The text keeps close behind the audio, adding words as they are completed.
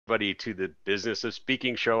everybody to the Business of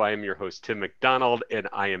Speaking show. I am your host, Tim McDonald, and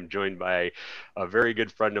I am joined by a very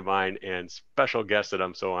good friend of mine and special guest that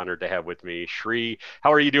I'm so honored to have with me, Sree.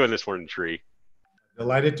 How are you doing this morning, Sree?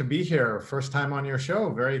 Delighted to be here. First time on your show.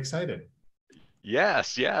 Very excited.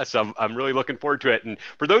 Yes. I'm really looking forward to it. And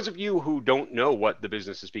for those of you who don't know what the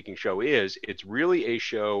Business of Speaking show is, it's really a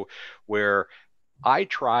show where I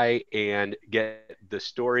try and get the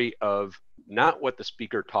story of not what the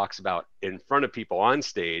speaker talks about in front of people on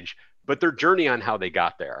stage, but their journey on how they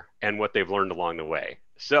got there and what they've learned along the way.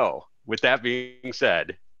 So, with that being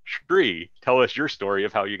said, Sree, tell us your story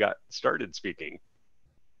of how you got started speaking.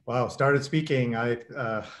 Wow, started speaking.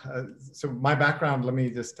 So my background, let me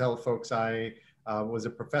just tell folks, I was a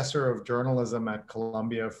professor of journalism at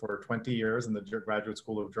Columbia for 20 years in the Graduate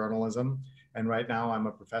School of Journalism. And right now I'm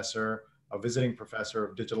a visiting professor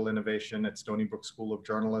of digital innovation at Stony Brook School of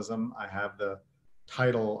Journalism. I have the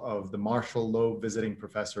title of the Marshall Loeb Visiting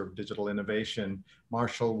Professor of Digital Innovation.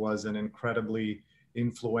 Marshall was an incredibly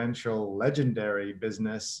influential, legendary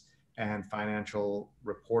business and financial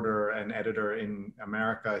reporter and editor in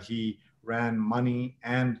America. He ran Money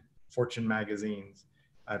and Fortune magazines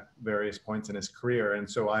at various points in his career. And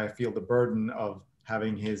so I feel the burden of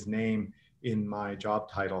having his name in my job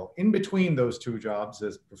title. In between those two jobs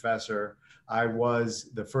as professor, I was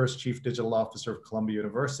the first chief digital officer of Columbia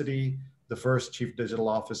University, the first chief digital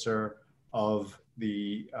officer of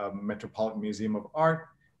the Metropolitan Museum of Art,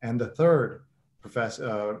 and the third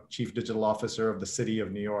chief digital officer of the city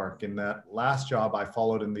of New York. In that last job, I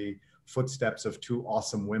followed in the footsteps of two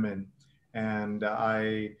awesome women. And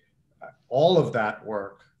all of that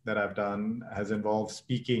work that I've done has involved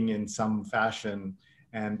speaking in some fashion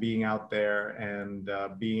and being out there and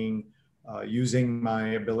using my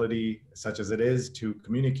ability, such as it is, to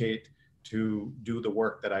communicate, to do the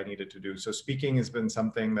work that I needed to do. So speaking has been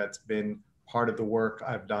something that's been part of the work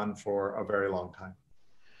I've done for a very long time.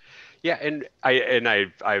 Yeah, and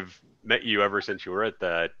I've met you ever since you were at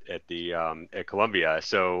Columbia.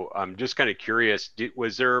 So I'm just kind of curious,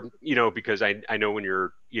 was there, because I know when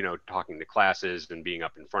you're, talking to classes and being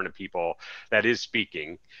up in front of people, that is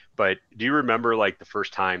speaking. But do you remember like the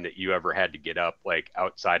first time that you ever had to get up like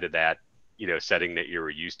outside of that, setting that you were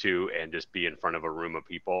used to and just be in front of a room of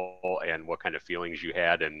people and what kind of feelings you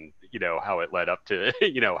had and, how it led up to,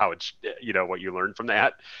 how it's, what you learned from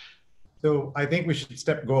that? So I think we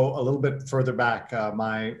should go a little bit further back.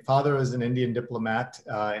 My father is an Indian diplomat,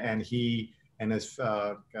 and he and his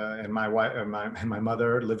and my wife and my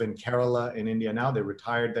mother live in Kerala in India now. They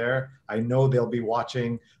retired there. I know they'll be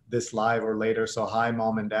watching this live or later. So hi,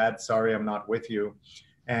 Mom and Dad. Sorry, I'm not with you.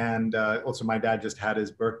 And also, my dad just had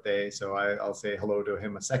his birthday, so I'll say hello to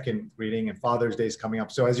him a second greeting. And Father's Day is coming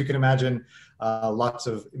up. So as you can imagine, lots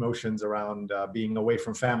of emotions around being away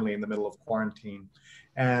from family in the middle of quarantine.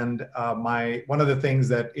 And one of the things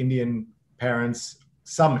that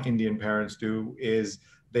some Indian parents do is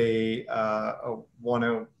they want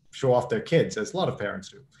to show off their kids, as a lot of parents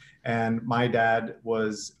do. And my dad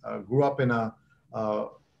grew up in a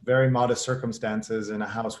very modest circumstances in a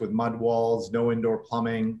house with mud walls, no indoor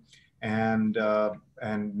plumbing, and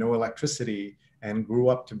no electricity, and grew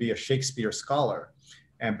up to be a Shakespeare scholar,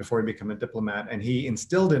 and before he became a diplomat. And he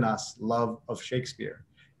instilled in us love of Shakespeare.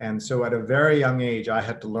 And so at a very young age, I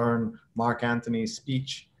had to learn Mark Antony's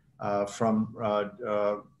speech from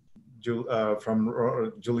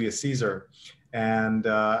Julius Caesar. And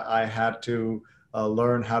I had to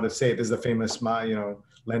learn how to say, this is a famous,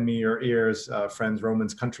 lend me your ears, friends,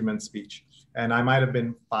 Romans, countrymen speech. And I might have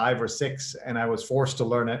been 5 or 6, and I was forced to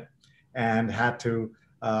learn it and had to,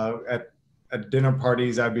 at dinner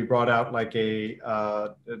parties, I'd be brought out like a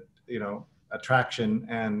attraction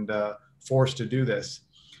and forced to do this.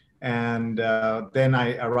 And then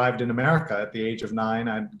I arrived in America at the age of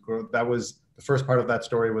 9. That was the first part of that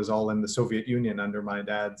story was all in the Soviet Union under my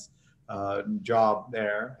dad's job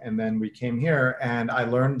there. And then we came here and I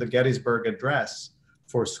learned the Gettysburg Address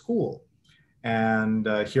for school. And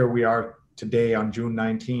here we are today on June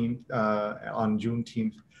 19th, on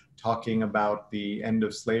Juneteenth, talking about the end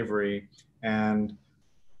of slavery and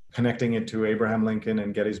connecting it to Abraham Lincoln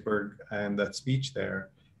and Gettysburg and that speech there.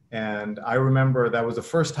 And I remember that was the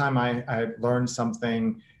first time I learned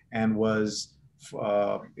something and was,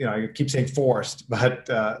 I keep saying forced, but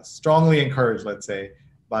strongly encouraged, let's say,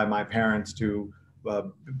 by my parents to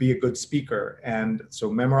be a good speaker. And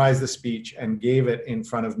so memorized the speech and gave it in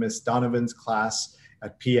front of Miss Donovan's class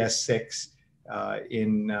at PS 6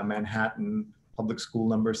 in Manhattan, public school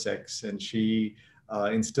number 6. And she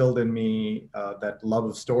instilled in me that love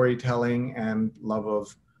of storytelling and love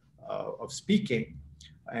of speaking.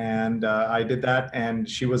 And I did that, and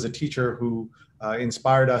she was a teacher who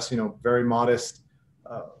inspired us, very modest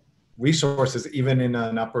uh, resources, even in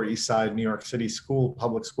an Upper East Side, New York City school,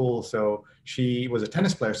 public school. So she was a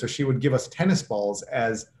tennis player. So she would give us tennis balls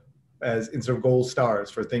as instead of gold stars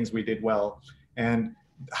for things we did well. And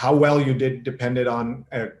how well you did depended on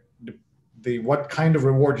the what kind of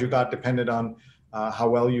reward you got depended on how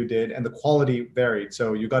well you did, and the quality varied.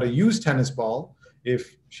 So you got a used tennis ball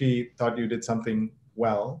if she thought you did something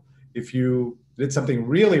well. If you did something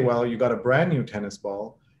really well, you got a brand new tennis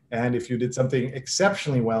ball. And if you did something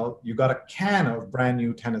exceptionally well, you got a can of brand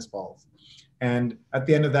new tennis balls. And at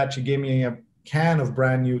the end of that, she gave me a can of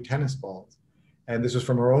brand new tennis balls. And this was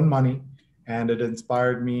from her own money. And it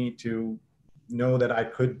inspired me to know that I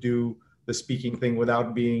could do the speaking thing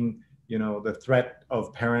without being, the threat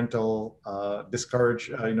of parental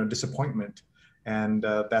disappointment. And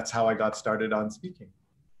that's how I got started on speaking.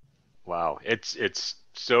 Wow, it's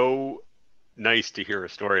so nice to hear a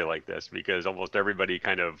story like this because almost everybody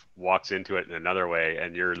kind of walks into it in another way,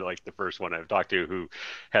 and you're like the first one I've talked to who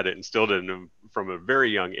had it instilled in them from a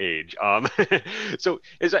very young age. So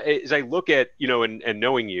as I look at and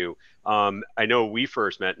knowing you, I know we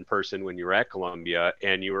first met in person when you were at Columbia,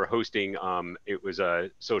 and you were hosting it was a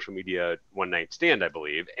social media one night stand, I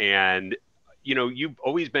believe, and you've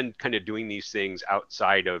always been kind of doing these things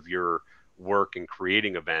outside of your work and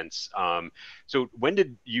creating events. So when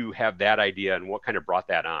did you have that idea, and what kind of brought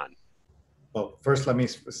that on? Well, first,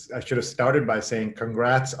 I should have started by saying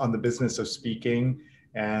congrats on the business of speaking,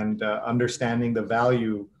 and understanding the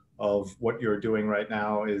value of what you're doing right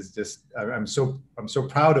now is just, I'm so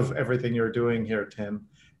proud of everything you're doing here, Tim.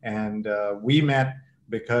 And we met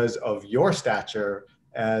because of your stature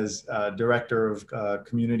as director of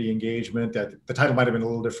community engagement. The title might have been a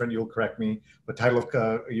little different, you'll correct me, but title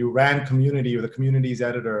of, you ran community, or the communities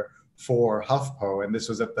editor for HuffPo, and this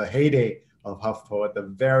was at the heyday of HuffPo, at the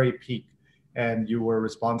very peak. And you were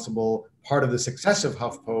responsible, part of the success of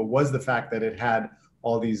HuffPo was the fact that it had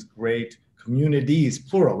all these great communities,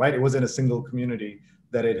 plural, right? It wasn't a single community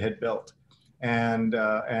that it had built. And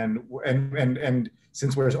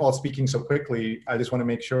since we're all speaking so quickly, I just want to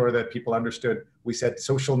make sure that people understood. We said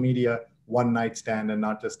social media one night stand, and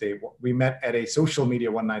not just we met at a social media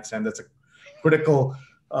one night stand. That's a critical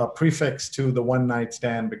prefix to the one night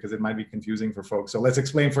stand, because it might be confusing for folks. So let's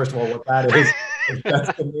explain first of all what that is.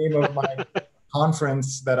 That's the name of my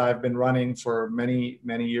conference that I've been running for many,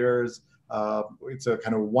 many years. It's a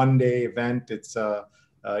kind of one-day event. It's I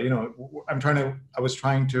was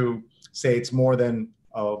trying to say it's more than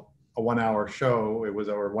a 1 hour show. It was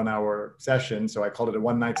a 1 hour session. So I called it a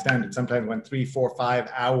one night stand. It sometimes went 3, 4, 5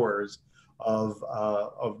 hours of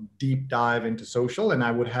deep dive into social. And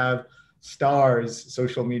I would have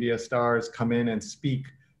social media stars come in and speak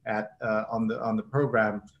on the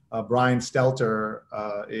program. Brian Stelter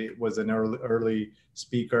was an early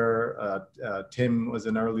speaker. Tim was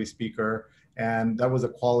an early speaker. And that was a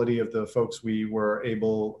quality of the folks we were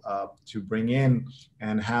able to bring in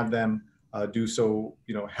and have them do so,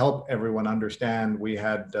 help everyone understand. We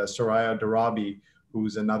had Soraya Darabi,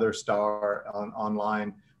 who's another star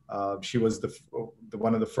online. She was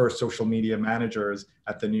one of the first social media managers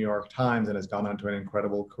at the New York Times, and has gone on to an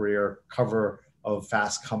incredible career, cover of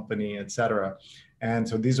Fast Company, et cetera. And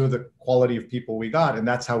so these were the quality of people we got. And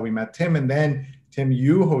that's how we met Tim. And then, Tim,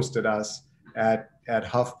 you hosted us at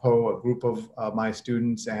HuffPo. A group of my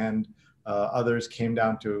students and others came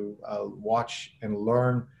down to watch and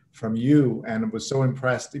learn from you, and was so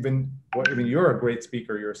impressed. You're a great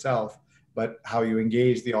speaker yourself, but how you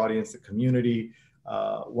engage the audience, the community.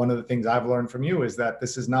 One of the things I've learned from you is that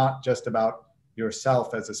this is not just about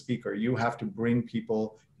yourself as a speaker. You have to bring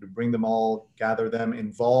people, to bring them all, gather them,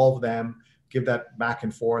 involve them, give that back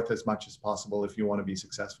and forth as much as possible if you want to be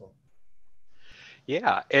successful.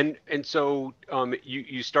 Yeah, and so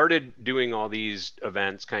you started doing all these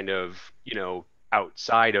events kind of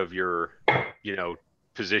outside of your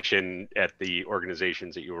position at the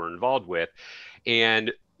organizations that you were involved with,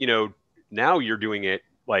 and now you're doing it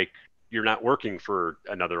like you're not working for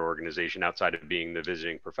another organization outside of being the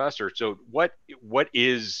visiting professor. So what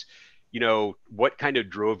is what kind of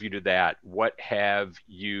drove you to that? What have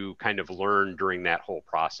you kind of learned during that whole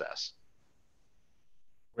process?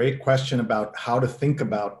 Great question about how to think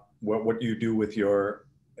about what you do with your,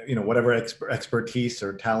 whatever expertise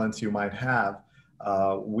or talents you might have.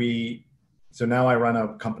 So now I run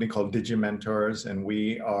a company called DigiMentors, and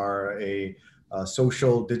we are a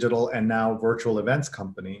social, digital, and now virtual events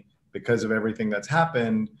company. Because of everything that's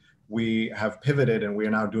happened, we have pivoted, and we are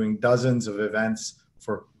now doing dozens of events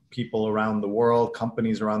for people around the world,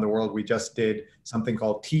 companies around the world. We just did something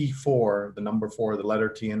called T4, the number four, the letter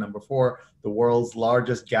T and number four, the world's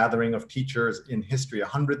largest gathering of teachers in history.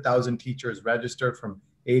 100,000 teachers registered from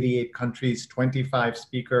 88 countries, 25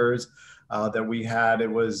 speakers that we had.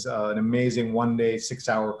 It was an amazing 1 day, 6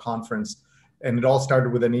 hour conference. And it all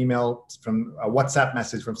started with an email from a WhatsApp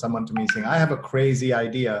message from someone to me saying, I have a crazy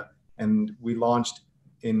idea. And we launched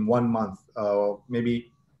in 1 month,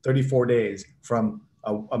 maybe 34 days from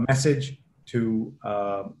a message to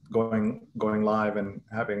going live and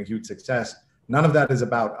having a huge success. None of that is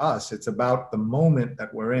about us. It's about the moment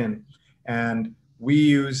that we're in. And we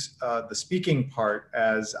use the speaking part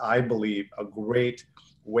as, I believe, a great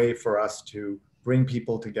way for us to bring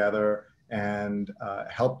people together and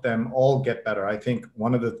help them all get better. I think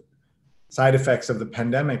one of the side effects of the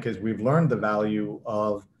pandemic is we've learned the value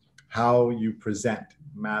of how you present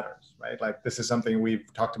matters, right? Like, this is something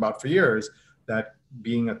we've talked about for years, that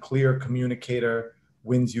being a clear communicator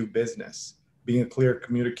wins you business. Being a clear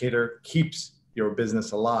communicator keeps your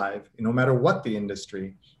business alive, no matter what the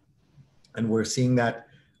industry. And we're seeing that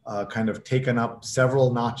kind of taken up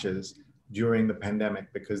several notches during the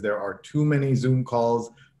pandemic, because there are too many Zoom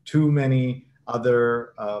calls, too many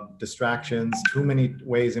other distractions, too many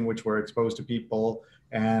ways in which we're exposed to people.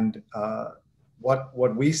 And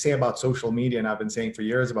what we say about social media, and I've been saying for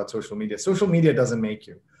years about social media doesn't make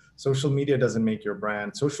you. Social media doesn't make your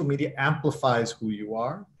brand. Social media amplifies who you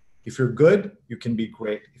are. If you're good, you can be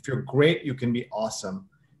great. If you're great, you can be awesome.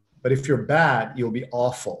 But if you're bad, you'll be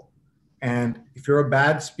awful. And if you're a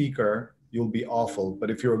bad speaker, you'll be awful.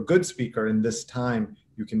 But if you're a good speaker in this time,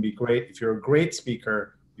 you can be great. If you're a great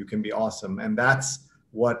speaker, you can be awesome. And that's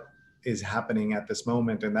what is happening at this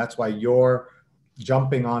moment. And that's why you're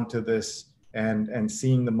jumping onto this and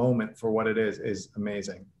seeing the moment for what it is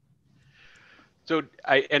amazing. So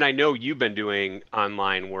I know you've been doing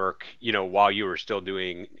online work, while you were still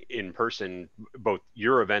doing in person, both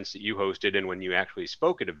your events that you hosted and when you actually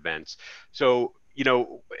spoke at events. So,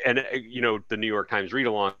 the New York Times read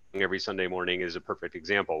along every Sunday morning is a perfect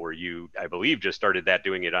example where you, I believe, just started that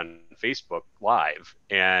doing it on Facebook Live,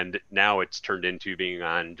 and now it's turned into being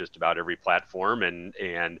on just about every platform,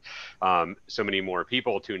 and so many more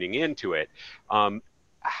people tuning into it.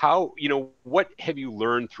 How, what have you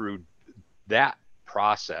learned through that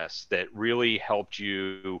process that really helped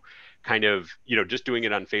you kind of, just doing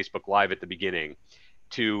it on Facebook Live at the beginning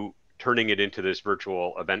to turning it into this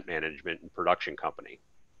virtual event management and production company?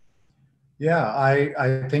 Yeah,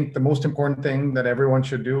 I think the most important thing that everyone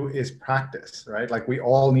should do is practice, right? Like, we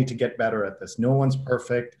all need to get better at this. No one's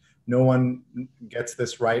perfect. No one gets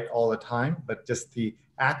this right all the time, but just the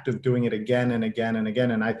act of doing it again and again and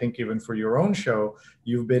again. And I think even for your own show,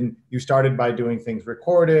 you started by doing things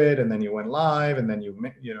recorded, and then you went live, and then you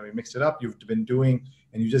mixed it up. You've been doing,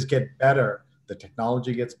 and you just get better. The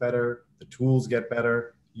technology gets better, the tools get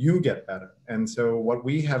better, you get better. And so what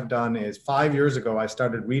we have done is, 5 years ago, I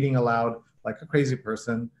started reading aloud like a crazy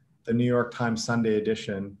person, the New York Times Sunday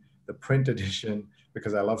edition, the print edition,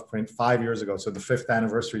 because I love print, 5 years ago. So the 5th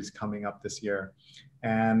anniversary is coming up this year.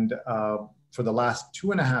 And for the last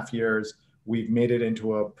 2.5 years, we've made it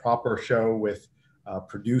into a proper show with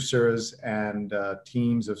producers and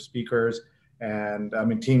teams of speakers, and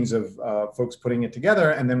teams of folks putting it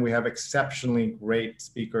together. And then we have exceptionally great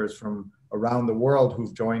speakers from around the world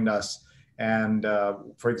who've joined us. And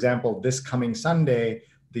for example, this coming Sunday,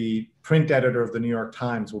 the print editor of the New York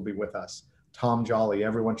Times will be with us, Tom Jolly.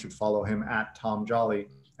 Everyone should follow him at Tom Jolly.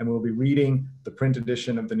 And we'll be reading the print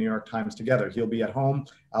edition of the New York Times together. He'll be at home,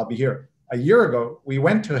 I'll be here. A year ago, we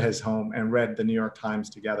went to his home and read the New York Times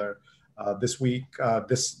together. This week,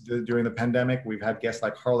 during the pandemic, we've had guests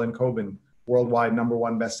like Harlan Coben, worldwide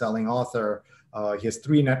 #1 best-selling author. He has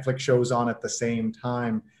 3 Netflix shows on at the same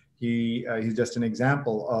time. He's just an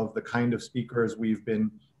example of the kind of speakers we've been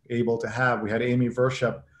able to have. We had Amy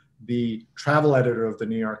Vershup, the travel editor of the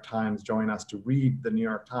New York Times, join us to read the New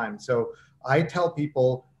York Times. So I tell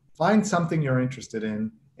people, find something you're interested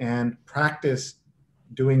in and practice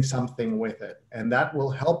doing something with it. And that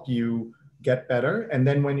will help you get better. And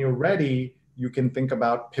then when you're ready, you can think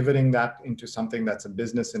about pivoting that into something that's a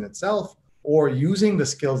business in itself, or using the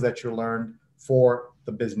skills that you learned for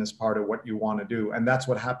the business part of what you want to do. And that's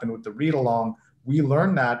what happened with the read along. We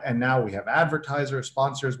learned that, and now we have advertisers,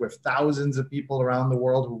 sponsors. We have thousands of people around the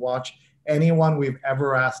world who watch. Anyone we've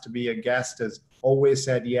ever asked to be a guest has always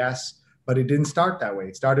said yes, but it didn't start that way.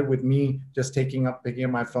 It started with me just picking up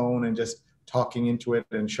my phone and just talking into it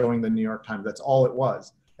and showing the New York Times. That's all it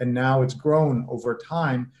was. And now it's grown over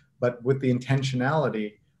time, but with the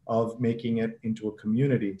intentionality of making it into a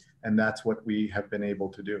community. And that's what we have been able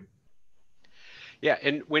to do. Yeah,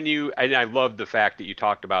 and I love the fact that you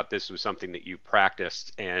talked about this was something that you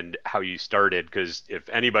practiced and how you started, because if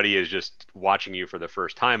anybody is just watching you for the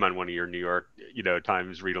first time on one of your New York,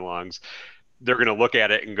 Times read-alongs, they're going to look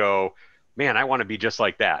at it and go, man, I want to be just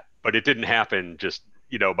like that. But it didn't happen just,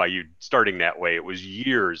 by you starting that way. It was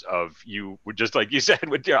years of you, just like you said,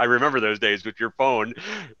 I remember those days with your phone,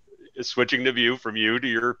 switching the view from you to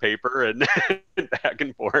your paper and back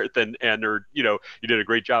and forth. Or, you did a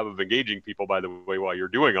great job of engaging people, by the way, while you're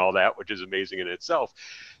doing all that, which is amazing in itself.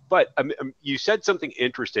 But you said something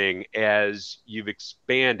interesting as you've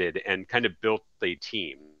expanded and kind of built a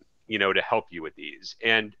team, to help you with these.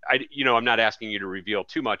 And I'm not asking you to reveal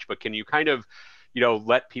too much, but can you kind of,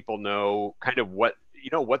 let people know kind of what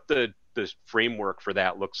the framework for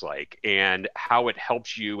that looks like and how it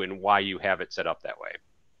helps you and why you have it set up that way?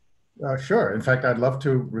 Sure. In fact, I'd love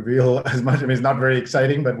to reveal as much. I mean, it's not very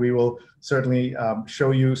exciting, but we will certainly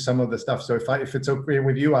show you some of the stuff. So if it's okay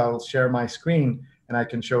with you, I'll share my screen and I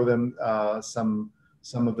can show them some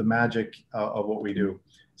of the magic of what we do.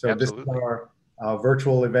 So this is Absolutely. our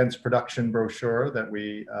virtual events production brochure that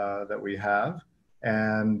we have,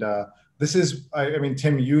 and this is, I mean,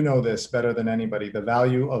 Tim, you know this better than anybody. The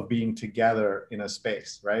value of being together in a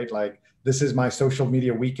space, right? Like this is my social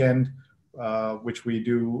media weekend, which we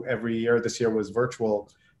do every year. This year was virtual,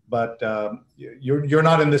 but you're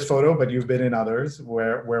not in this photo, but you've been in others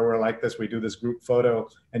where we're like this. We do this group photo,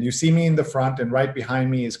 and you see me in the front, and right behind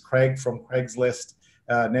me is Craig from Craigslist.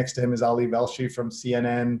 Next to him is Ali Velshi from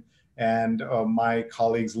CNN, and my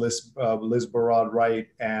colleagues Liz Barad Wright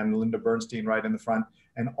and Linda Bernstein right in the front,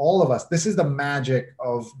 and all of us. This is the magic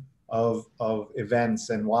of events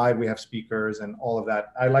and why we have speakers and all of that.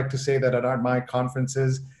 I like to say that at my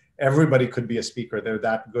conferences, everybody could be a speaker. They're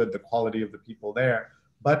that good, the quality of the people there.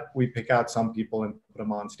 But we pick out some people and put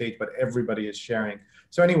them on stage, but everybody is sharing.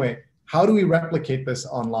 So anyway, how do we replicate this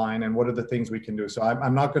online, and what are the things we can do? So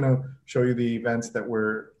I'm not going to show you the events that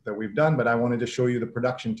we've done, but I wanted to show you the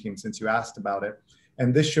production team since you asked about it.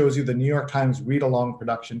 And this shows you the New York Times Read Along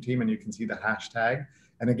production team, and you can see the hashtag.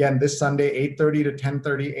 And again, this Sunday, 8:30 to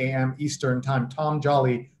 10:30 a.m. Eastern Time, Tom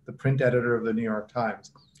Jolly, the print editor of the New York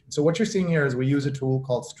Times. So what you're seeing here is we use a tool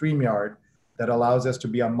called StreamYard that allows us to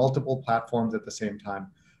be on multiple platforms at the same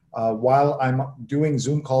time. While I'm doing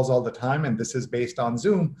Zoom calls all the time, and this is based on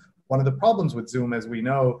Zoom, one of the problems with Zoom, as we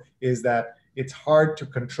know, is that it's hard to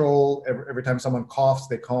control. Every time someone coughs,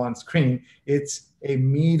 they call on screen. It's a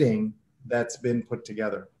meeting that's been put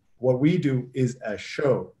together. What we do is a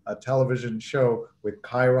show, a television show with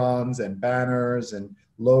chyrons and banners and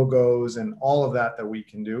logos and all of that we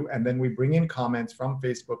can do. And then we bring in comments from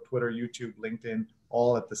Facebook, Twitter, YouTube, LinkedIn,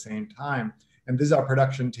 all at the same time. And this is our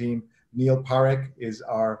production team. Neil Parekh is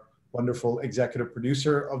our wonderful executive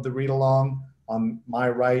producer of the Read Along. On my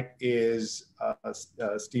right is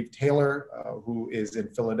Steve Taylor, who is in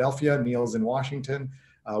Philadelphia. Neil's in Washington.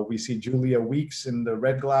 We see Julia Weeks in the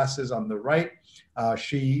red glasses on the right.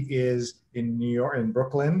 She is in New York, in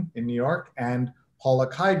Brooklyn, in New York. And Paula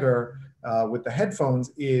Kiger, with the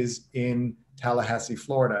headphones, is in Tallahassee,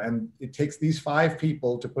 Florida. And it takes these 5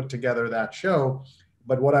 people to put together that show.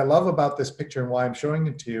 But what I love about this picture and why I'm showing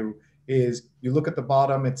it to you is you look at the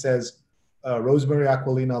bottom, it says, Rosemary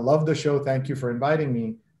Aquilina, love the show. Thank you for inviting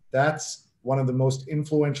me. That's one of the most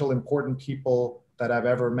influential, important people that I've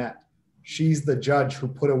ever met. She's the judge who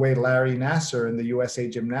put away Larry Nassar in the USA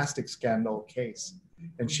gymnastics scandal case.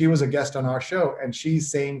 And she was a guest on our show. And she's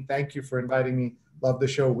saying, thank you for inviting me. Love the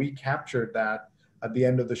show. We captured that at the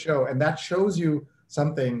end of the show. And that shows you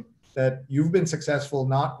something, that you've been successful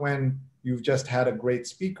not when you've just had a great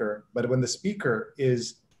speaker, but when the speaker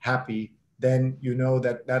is happy, then you know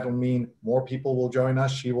that that'll mean more people will join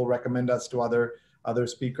us. She will recommend us to other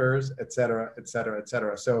speakers, et cetera, et cetera, et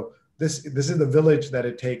cetera. So this is the village that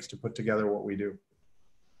it takes to put together what we do.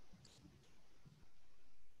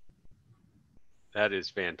 That is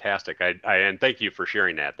fantastic. And thank you for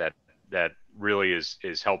sharing that. That really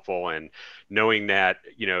is helpful, and knowing that,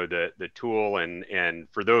 the tool, and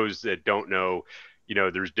for those that don't know,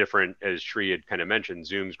 there's different, as Sree had kind of mentioned,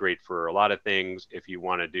 Zoom's great for a lot of things. If you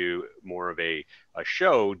want to do more of a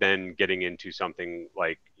show, then getting into something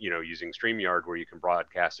like, using StreamYard, where you can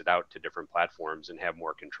broadcast it out to different platforms and have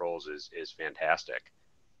more controls, is fantastic.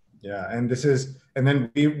 Yeah, and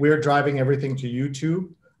then we're driving everything to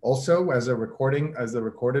YouTube also as a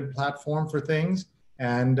recorded platform for things.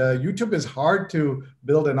 And YouTube is hard to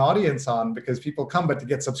build an audience on because people come, but to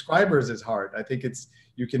get subscribers is hard. I think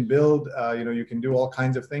you can build, you can do all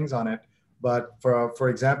kinds of things on it. But for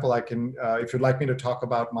example, I can, if you'd like me to talk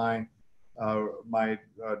about my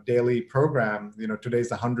daily program, today's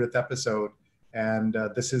the 100th episode. And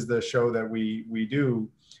this is the show that we do.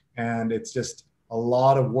 And it's just a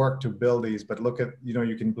lot of work to build these, but look at,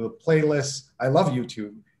 you can build playlists. I love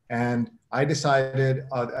YouTube. And I decided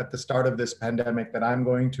at the start of this pandemic that I'm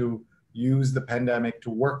going to use the pandemic to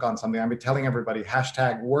work on something. I've been telling everybody,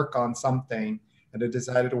 hashtag work on something. And I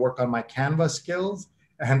decided to work on my Canva skills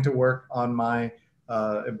and to work on my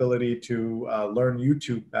ability to learn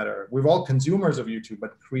YouTube better. We're all consumers of YouTube,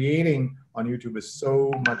 but creating on YouTube is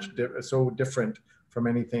so different from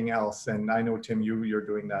anything else. And I know, Tim, you're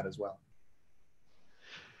doing that as well.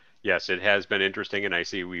 Yes, it has been interesting, and I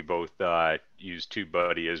see we both use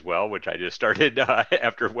TubeBuddy as well, which I just started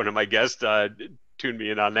after one of my guests tuned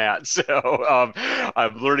me in on that. So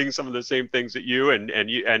I'm learning some of the same things that you and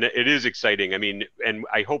it is exciting. I mean, and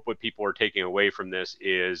I hope what people are taking away from this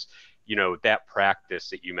is, that practice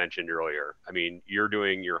that you mentioned earlier. I mean, you're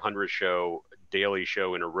doing your 100th show, daily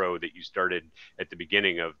show in a row that you started at the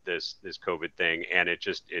beginning of this COVID thing, and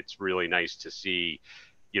it's really nice to see.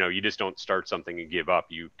 You just don't start something and give up.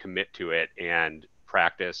 You commit to it and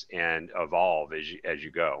practice and evolve as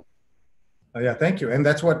you go. Yeah, thank you. And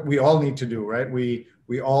that's what we all need to do, right? We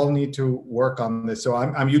all need to work on this. So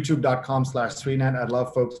I'm youtube.com/Sreenet. I'd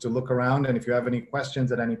love folks to look around. And if you have any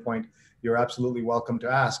questions at any point, you're absolutely welcome to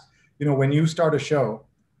ask. When you start a show,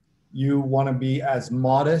 you want to be as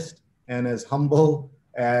modest and as humble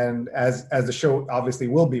and as the show obviously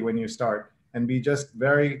will be when you start, and be just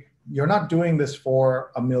you're not doing this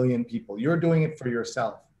for a million people. You're doing it for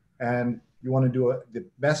yourself, and you want to do the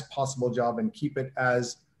best possible job and keep it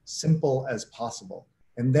as simple as possible.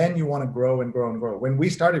 And then you want to grow and grow and grow. When we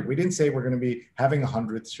started, we didn't say we're going to be having a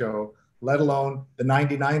 100th show, let alone the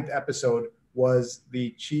 99th episode was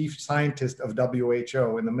the chief scientist of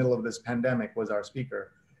WHO in the middle of this pandemic was our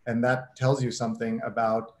speaker. And that tells you something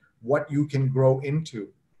about what you can grow into,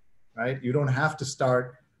 right? You don't have to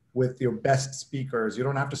start with your best speakers. You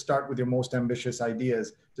don't have to start with your most ambitious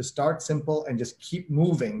ideas. To start simple and just keep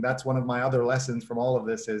moving. That's one of my other lessons from all of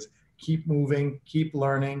this is keep moving, keep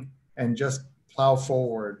learning, and just plow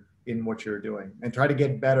forward in what you're doing and try to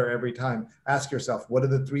get better every time. Ask yourself, what are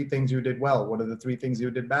the 3 things you did well? What are the 3 things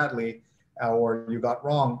you did badly or you got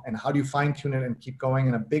wrong? And how do you fine tune it and keep going?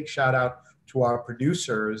 And a big shout out to our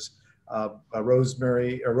producers, Rose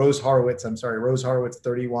Horowitz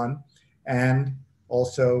 31, and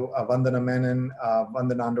also Vandana Menon,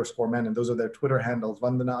 Vandana_Menon. Those are their Twitter handles,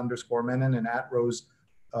 Vandana_Menon and at Rose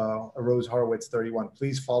Horowitz 31.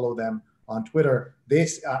 Please follow them on Twitter.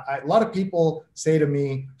 A lot of people say to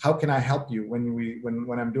me, "How can I help you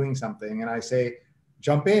when I'm doing something?" And I say,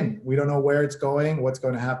 "Jump in. We don't know where it's going, what's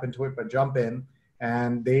going to happen to it, but jump in."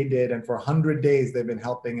 And they did. And for 100 days, they've been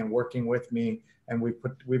helping and working with me. And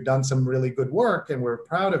we've done some really good work, and we're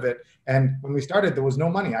proud of it. And when we started, there was no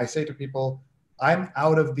money. I say to people, I'm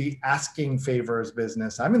out of the asking favors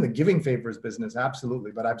business. I'm in the giving favors business,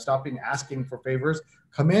 absolutely. But I'm stopping asking for favors.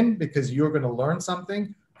 Come in because you're going to learn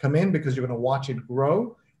something. Come in because you're going to watch it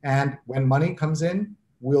grow. And when money comes in,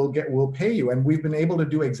 we'll pay you. And we've been able to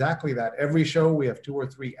do exactly that. Every show, we have 2 or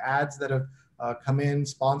 3 ads that have come in,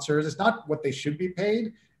 sponsors. It's not what they should be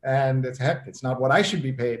paid. And it's not what I should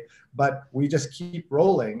be paid, but we just keep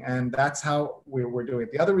rolling. And that's how we're doing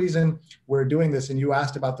it. The other reason we're doing this, and you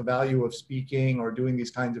asked about the value of speaking or doing these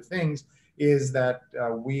kinds of things, is that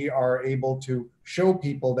we are able to show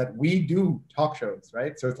people that we do talk shows,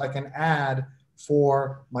 right? So it's like an ad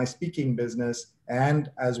for my speaking business and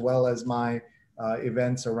as well as my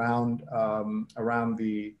events around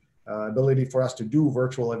the ability for us to do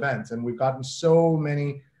virtual events. And we've gotten so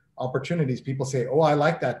many opportunities. People say, "Oh, I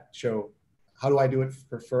like that show. How do I do it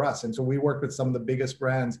for us?" And so we work with some of the biggest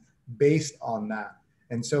brands based on that.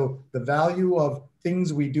 And so the value of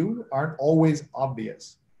things we do aren't always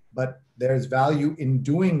obvious, but there's value in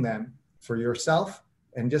doing them for yourself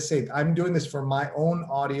and just say, I'm doing this for my own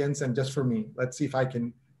audience and just for me. Let's see if I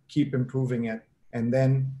can keep improving it. And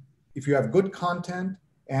then if you have good content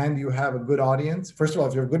and you have a good audience, first of all,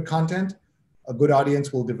 if you have good content, a good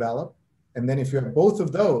audience will develop. And then if you have both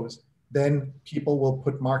of those, then people will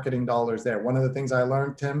put marketing dollars there. One of the things I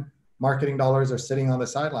learned, Tim, marketing dollars are sitting on the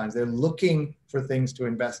sidelines. They're looking for things to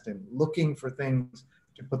invest in, looking for things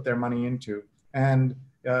to put their money into. And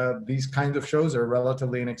these kinds of shows are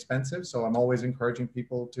relatively inexpensive. So I'm always encouraging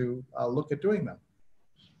people to look at doing them.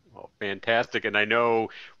 Well, fantastic. And I know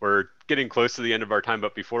we're getting close to the end of our time,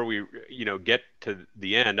 but before we, get to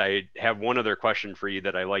the end, I have one other question for you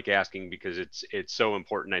that I like asking because it's so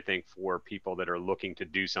important, I think, for people that are looking to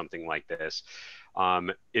do something like this.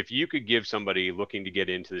 If you could give somebody looking to get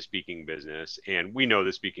into the speaking business, and we know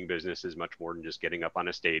the speaking business is much more than just getting up on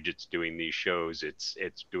a stage, it's doing these shows, it's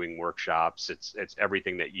doing workshops, it's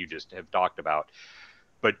everything that you just have talked about.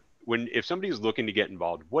 But when if somebody is looking to get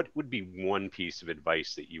involved, what would be one piece of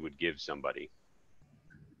advice that you would give somebody?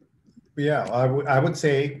 Yeah, I would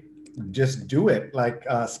say just do it. Like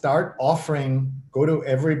start offering, go to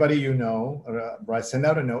everybody you know, send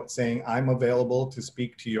out a note saying, I'm available to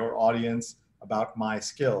speak to your audience about my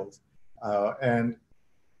skills. And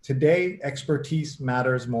today, expertise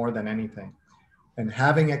matters more than anything. And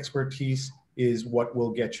having expertise is what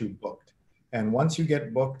will get you booked. And once you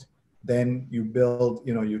get booked, then you build,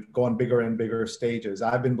 you go on bigger and bigger stages.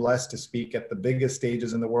 I've been blessed to speak at the biggest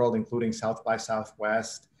stages in the world, including South by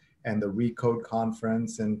Southwest and the Recode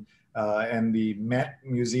Conference and the Met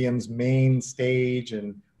Museum's main stage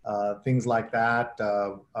and things like that.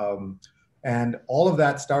 And all of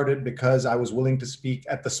that started because I was willing to speak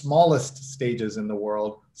at the smallest stages in the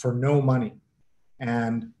world for no money.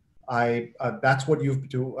 And that's what you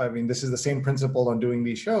do. I mean, this is the same principle on doing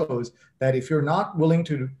these shows, that if you're not willing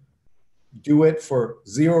to do it for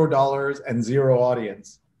 $0 and zero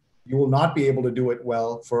audience, you will not be able to do it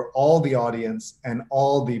well for all the audience and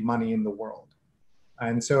all the money in the world.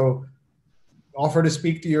 And so offer to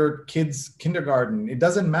speak to your kids' kindergarten. It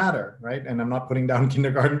doesn't matter, right? And I'm not putting down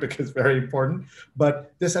kindergarten because it's very important,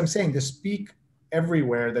 but this I'm saying, to speak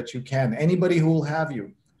everywhere that you can. Anybody who will have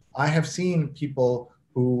you. I have seen people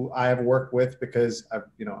who I have worked with because I'm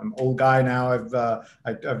an old guy now.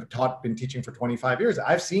 I've been teaching for 25 years.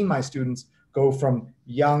 I've seen my students go from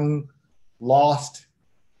young, lost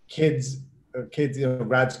kids,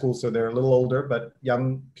 grad school, so they're a little older, but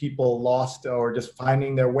young people lost or just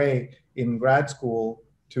finding their way in grad school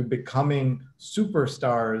to becoming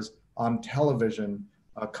superstars on television,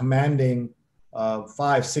 commanding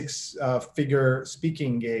five, six figure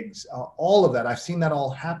speaking gigs, all of that. I've seen that all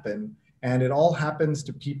happen. And it all happens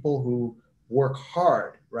to people who work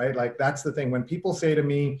hard, right? Like that's the thing. When people say to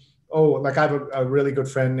me, oh, like I have a really good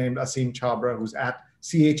friend named Asim Chabra, who's at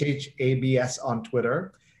CHHABS on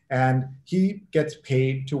Twitter. And he gets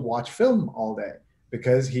paid to watch film all day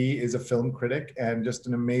because he is a film critic and just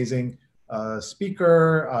an amazing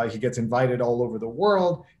speaker. He gets invited all over the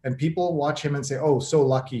world, and people watch him and say, oh, so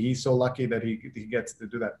lucky. He's so lucky that he gets to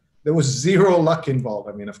do that. There was zero luck involved.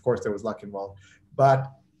 I mean, of course, there was luck involved,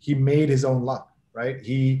 but he made his own luck, right?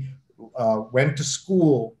 He went to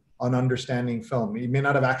school on understanding film. He may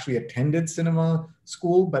not have actually attended cinema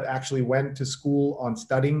school, but actually went to school on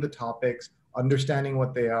studying the topics, understanding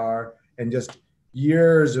what they are, and just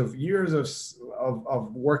years of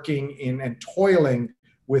working in and toiling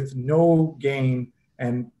with no gain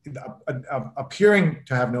and appearing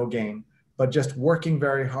to have no gain, but just working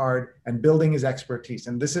very hard and building his expertise.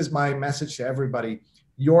 And this is my message to everybody.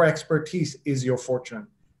 Your expertise is your fortune.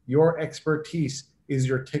 Your expertise is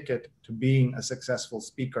your ticket to being a successful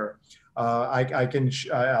speaker.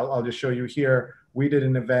 I'll just show you here. We did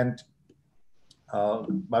an event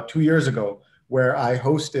about 2 years ago where I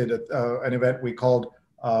hosted an event we called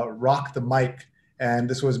Rock the Mic. And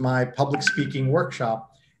this was my public speaking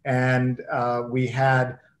workshop. And we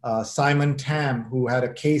had Simon Tam, who had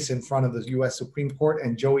a case in front of the US Supreme Court,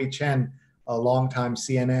 and Joey Chen, a longtime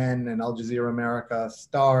CNN and Al Jazeera America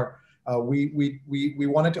star. We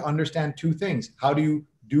wanted to understand two things. How do you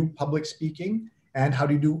do public speaking and how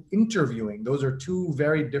do you do interviewing? Those are two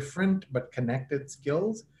very different but connected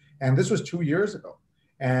skills. And this was 2 years ago.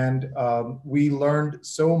 And we learned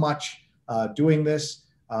so much doing this.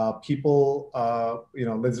 People,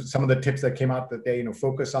 some of the tips that came out that they,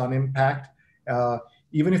 focus on impact.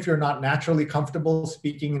 Even if you're not naturally comfortable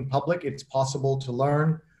speaking in public, it's possible to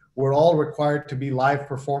learn. We're all required to be live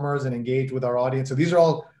performers and engage with our audience. So these are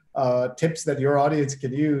all tips that your audience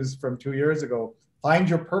can use from 2 years ago. Find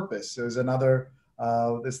your purpose. There's another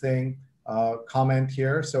comment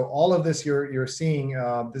here. So all of this you're seeing,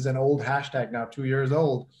 this is an old hashtag now, 2 years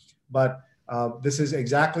old, but this is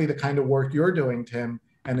exactly the kind of work you're doing, Tim,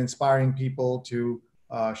 and inspiring people to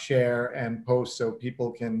share and post so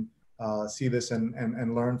people can see this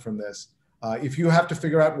and learn from this. If you have to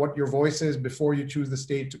figure out what your voice is before you choose the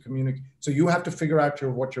stage to communicate, so you have to figure out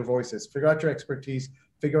what your voice is, figure out your expertise,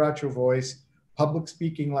 figure out your voice. Public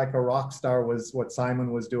speaking like a rock star was what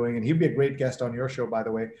Simon was doing, and he'd be a great guest on your show, by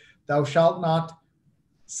the way. Thou shalt not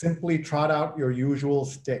simply trot out your usual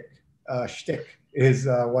shtick is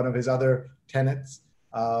one of his other tenets.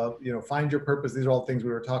 Find your purpose. These are all things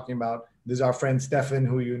we were talking about. This is our friend Stefan,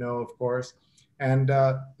 who you know, of course. And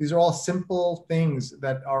these are all simple things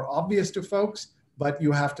that are obvious to folks, but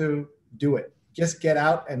you have to do it. Just get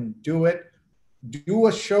out and do it. Do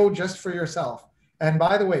a show just for yourself. And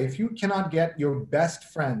by the way, if you cannot get your best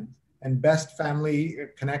friends and best family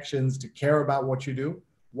connections to care about what you do,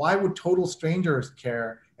 why would total strangers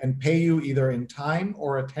care and pay you either in time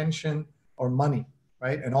or attention or money,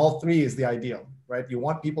 right? And all three is the ideal, right? You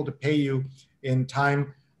want people to pay you in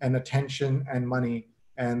time and attention and money,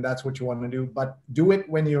 and that's what you want to do. But do it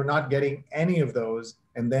when you're not getting any of those,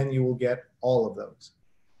 and then you will get all of those.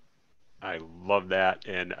 I love that.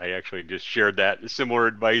 And I actually just shared that similar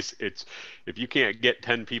advice. It's if you can't get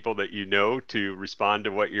 10 people that you know to respond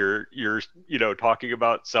to what you're talking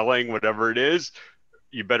about selling, whatever it is,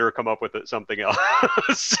 you better come up with something else.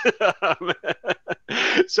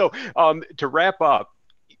 To wrap up,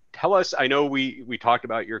 tell us, I know we talked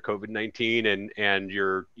about your COVID-19 and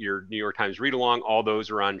your New York Times read along. All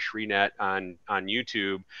those are on SreeNet on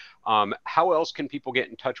YouTube. How else can people get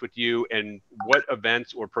in touch with you, and what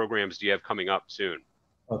events or programs do you have coming up soon?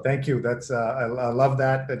 Oh, thank you. That's I love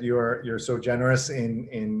that you're so generous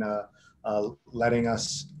in letting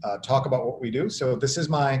us talk about what we do. So this is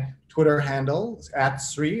my Twitter handle at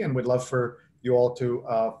Sree, and we'd love for you all to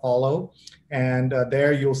follow. And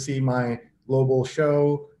there you'll see my global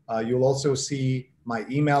show. You'll also see my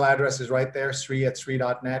email address is right there,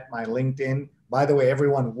 Sree@Sree.net. My LinkedIn. By the way,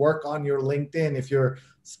 everyone, work on your LinkedIn. If you're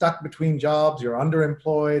stuck between jobs, you're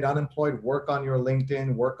underemployed, unemployed, work on your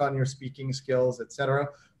LinkedIn, work on your speaking skills, etc.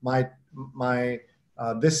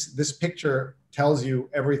 This picture tells you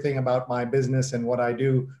everything about my business and what I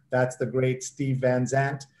do. That's the great Steve Van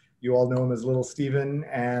Zandt. You all know him as Little Steven,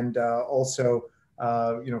 and also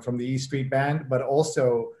from the E Street Band, but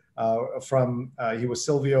also he was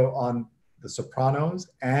Silvio on The Sopranos,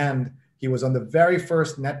 and he was on the very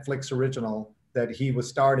first Netflix original that he was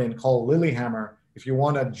starred in called Lilyhammer. If you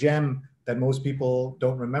want a gem that most people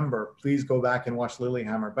don't remember, please go back and watch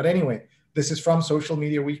Lilyhammer. But anyway, this is from Social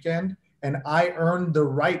Media Weekend, and I earned the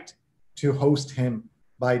right to host him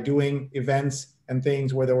by doing events and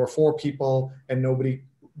things where there were 4 people and nobody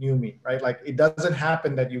knew me, right? Like, it doesn't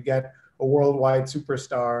happen that you get a worldwide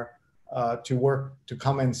superstar to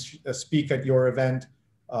come and speak at your event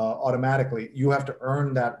automatically. You have to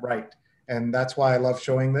earn that right. And that's why I love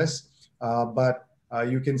showing this. But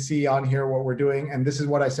you can see on here what we're doing. And this is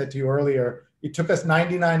what I said to you earlier. It took us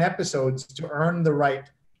 99 episodes to earn the right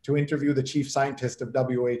to interview the chief scientist of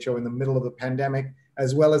WHO in the middle of the pandemic,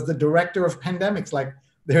 as well as the director of pandemics. Like,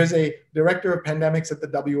 there's a director of pandemics at the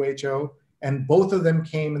WHO, and both of them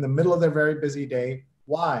came in the middle of their very busy day.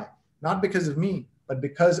 Why? Not because of me, but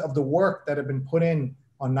because of the work that had been put in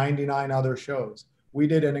on 99 other shows. We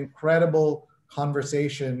did an incredible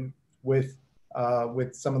conversation with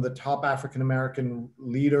some of the top African-American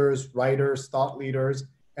leaders, writers, thought leaders.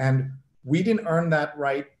 And we didn't earn that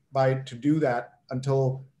right to do that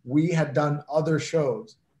until we had done other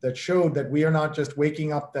shows that showed that we are not just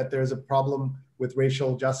waking up that there's a problem with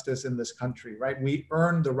racial justice in this country, right? We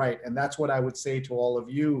earned the right. And that's what I would say to all of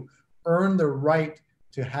you: earn the right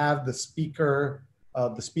to have the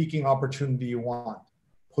speaking opportunity you want.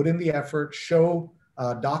 Put in the effort, show,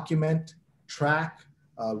 document, track,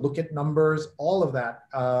 look at numbers, all of that.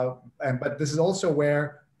 But this is also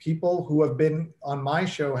where people who have been on my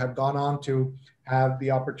show have gone on to have the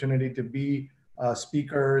opportunity to be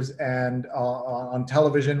speakers and on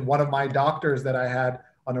television. One of my doctors that I had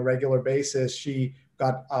on a regular basis, she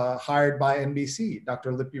got hired by NBC,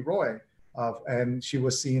 Dr. Lippy Roy, and she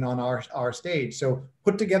was seen on our stage. So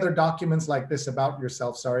put together documents like this about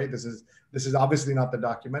yourself. Sorry, this is obviously not the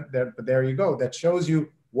document, but there you go. That shows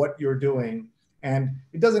you what you're doing. And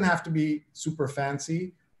it doesn't have to be super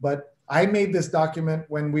fancy, but I made this document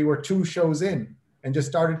when we were 2 shows in and just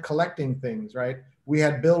started collecting things, right? We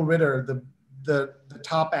had Bill Ritter, the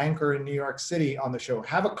top anchor in New York City, on the show.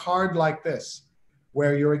 Have a card like this,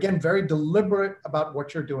 where you're, again, very deliberate about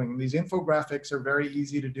what you're doing. These infographics are very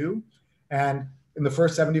easy to do. And in the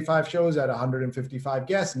first 75 shows, at 155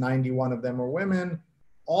 guests, 91 of them were women.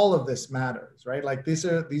 All of this matters, right? Like, these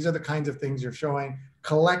are the kinds of things you're showing.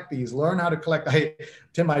 Collect these, learn how to collect.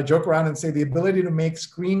 Tim, I joke around and say the ability to make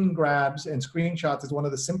screen grabs and screenshots is one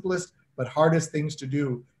of the simplest but hardest things to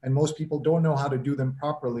do. And most people don't know how to do them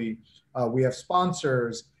properly. We have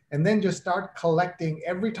sponsors, and then just start collecting.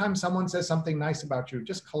 Every time someone says something nice about you,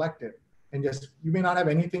 just collect it. And you may not have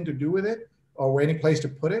anything to do with it or any place to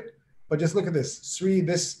put it, but just look at this. Sree,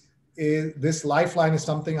 this lifeline is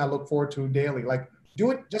something I look forward to daily. Like,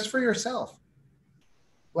 do it just for yourself.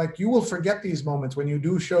 like you will forget these moments when you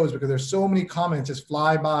do shows because there's so many comments just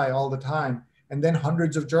fly by all the time. And then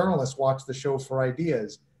hundreds of journalists watch the show for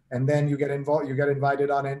ideas. And then you get involved, you get invited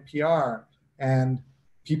on NPR, and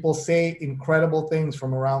people say incredible things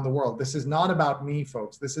from around the world. This is not about me,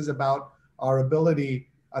 folks. This is about our ability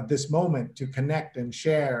at this moment to connect and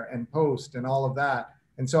share and post and all of that.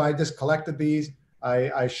 And so I just collected these.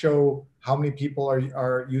 I show how many people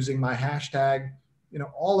are using my hashtag. You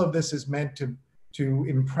know, all of this is meant to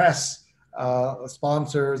impress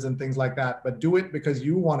sponsors and things like that, but do it because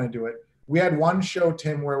you want to do it. We had one show,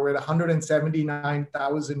 Tim, where we're at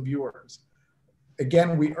 179,000 viewers.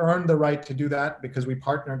 Again, we earned the right to do that because we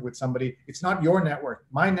partnered with somebody. It's not your network.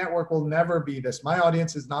 My network will never be this. My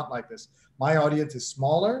audience is not like this. My audience is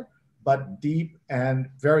smaller, but deep and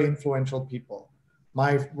very influential people.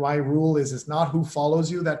 My rule is it's not who follows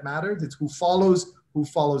you that matters. It's who follows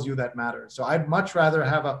you that matters. So I'd much rather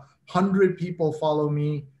have 100 people follow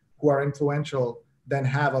me who are influential than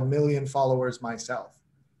have 1 million followers myself,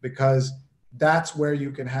 because that's where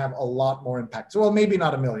you can have a lot more impact. So, well, maybe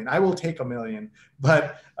not 1 million. I will take 1 million,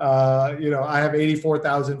 but I have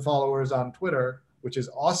 84,000 followers on Twitter, which is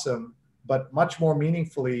awesome. But much more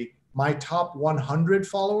meaningfully, my top 100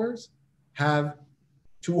 followers have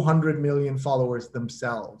 200 million followers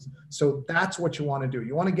themselves. So that's what you want to do.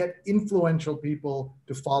 You want to get influential people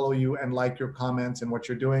to follow you and like your comments and what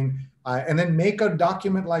you're doing. And then make a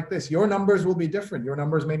document like this. Your numbers will be different. Your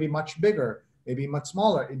numbers may be much bigger, maybe much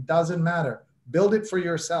smaller. It doesn't matter. Build it for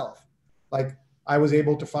yourself. Like I was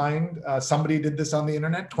able to find, somebody did this on the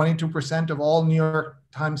internet, 22% of all New York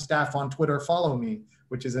Times staff on Twitter follow me,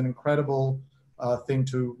 which is an incredible thing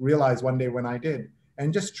to realize one day when I did.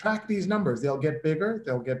 And just track these numbers. They'll get bigger,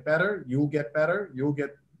 they'll get better, you'll get better, you'll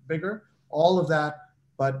get bigger, all of that,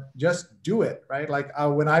 but just do it, right? Like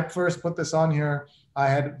when I first put this on here, I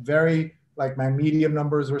had my medium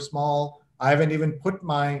numbers were small. I haven't even put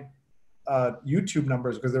my YouTube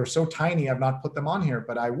numbers because they're so tiny. I've not put them on here,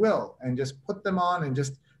 but I will, and just put them on and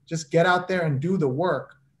just get out there and do the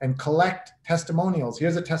work and collect testimonials.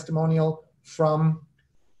 Here's a testimonial from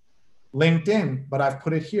LinkedIn, but I've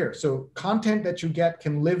put it here. So content that you get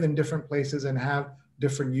can live in different places and have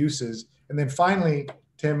different uses. And then finally,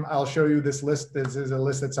 Tim, I'll show you this list. This is a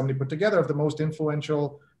list that somebody put together of the most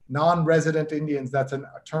influential non-resident Indians. That's a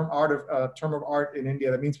term of art in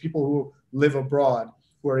India. That means people who live abroad,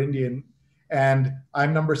 who are Indian. And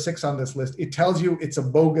I'm number 6 on this list. It tells you it's a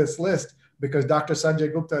bogus list because Dr.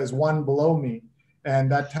 Sanjay Gupta is one below me.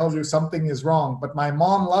 And that tells you something is wrong. But my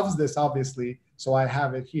mom loves this, obviously, so I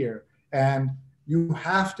have it here. And you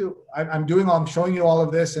have to, I'm showing you all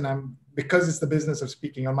of this, and because it's the business of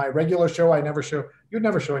speaking. On my regular show, you'd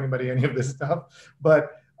never show anybody any of this stuff.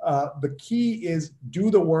 But the key is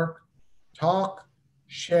do the work, talk,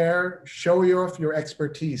 share, show your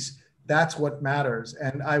expertise. That's what matters.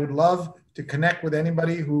 And I would love to connect with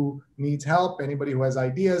anybody who needs help, anybody who has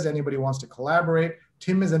ideas, anybody who wants to collaborate.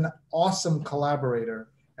 Tim is an awesome collaborator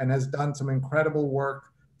and has done some incredible work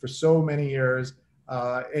for so many years.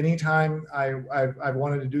 Anytime I've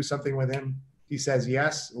wanted to do something with him, he says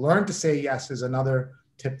yes. Learn to say yes is another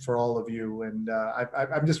tip for all of you. And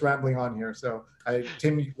I'm just rambling on here. So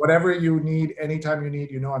Tim, whatever you need, anytime you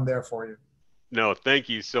need, I'm there for you. No, thank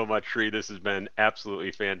you so much, Sree. This has been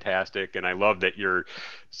absolutely fantastic. And I love that you're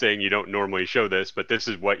saying you don't normally show this, but this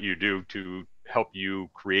is what you do to help you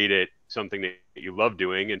create it, something that you love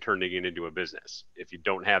doing and turning it into a business. If you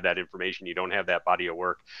don't have that information, you don't have that body of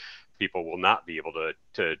work, people will not be able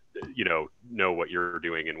to know what you're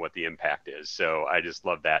doing and what the impact is. So I just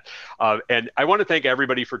love that. And I want to thank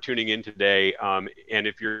everybody for tuning in today. And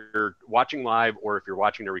if you're watching live or if you're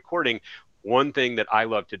watching the recording, one thing that I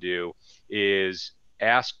love to do is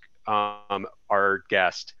ask our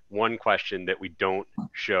guest one question that we don't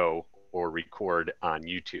show or record on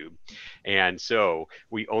YouTube. And so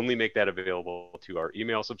we only make that available to our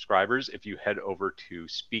email subscribers. If you head over to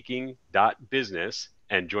speaking.business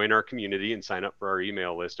and join our community and sign up for our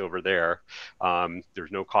email list over there.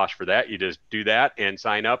 There's no cost for that. You just do that and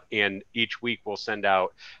sign up. And each week we'll send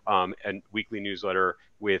out a weekly newsletter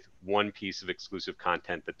with one piece of exclusive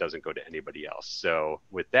content that doesn't go to anybody else. So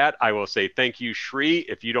with that, I will say thank you, Sree.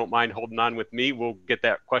 If you don't mind holding on with me, we'll get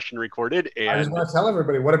that question recorded. And I just want to tell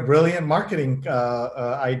everybody what a brilliant marketing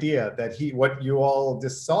idea that what you all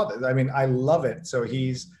just saw. I mean, I love it. So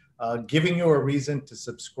he's giving you a reason to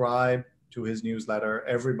subscribe to his newsletter.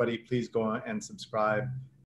 Everybody, please go and subscribe.